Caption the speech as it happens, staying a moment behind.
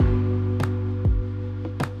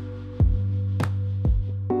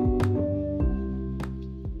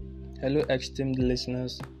Hello, esteemed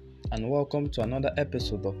listeners, and welcome to another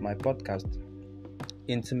episode of my podcast,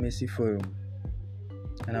 Intimacy Forum.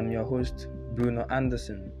 And I'm your host, Bruno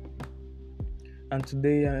Anderson. And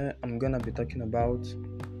today I'm gonna be talking about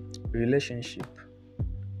relationship.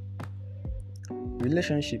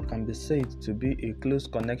 Relationship can be said to be a close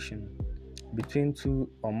connection between two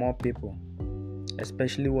or more people,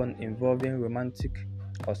 especially one involving romantic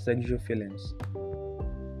or sexual feelings.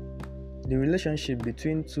 The relationship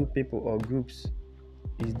between two people or groups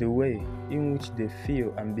is the way in which they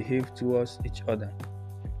feel and behave towards each other.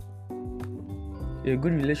 A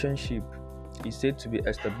good relationship is said to be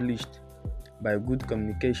established by good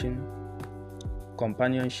communication,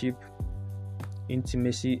 companionship,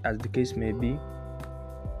 intimacy as the case may be,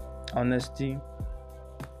 honesty,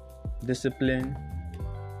 discipline,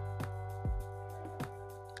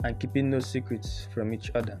 and keeping no secrets from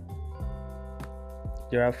each other.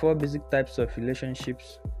 There are 4 basic types of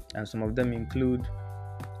relationships, and some of them include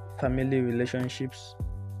family relationships,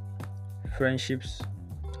 friendships,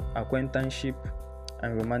 acquaintanceship,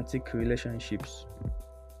 and romantic relationships.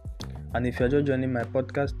 And if you're just joining my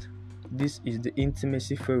podcast, this is the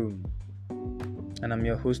Intimacy Forum, and I'm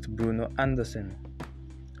your host, Bruno Anderson.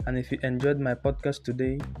 And if you enjoyed my podcast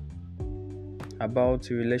today about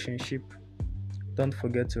relationship, don't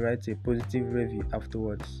forget to write a positive review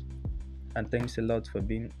afterwards. And thanks a lot for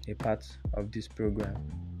being a part of this program.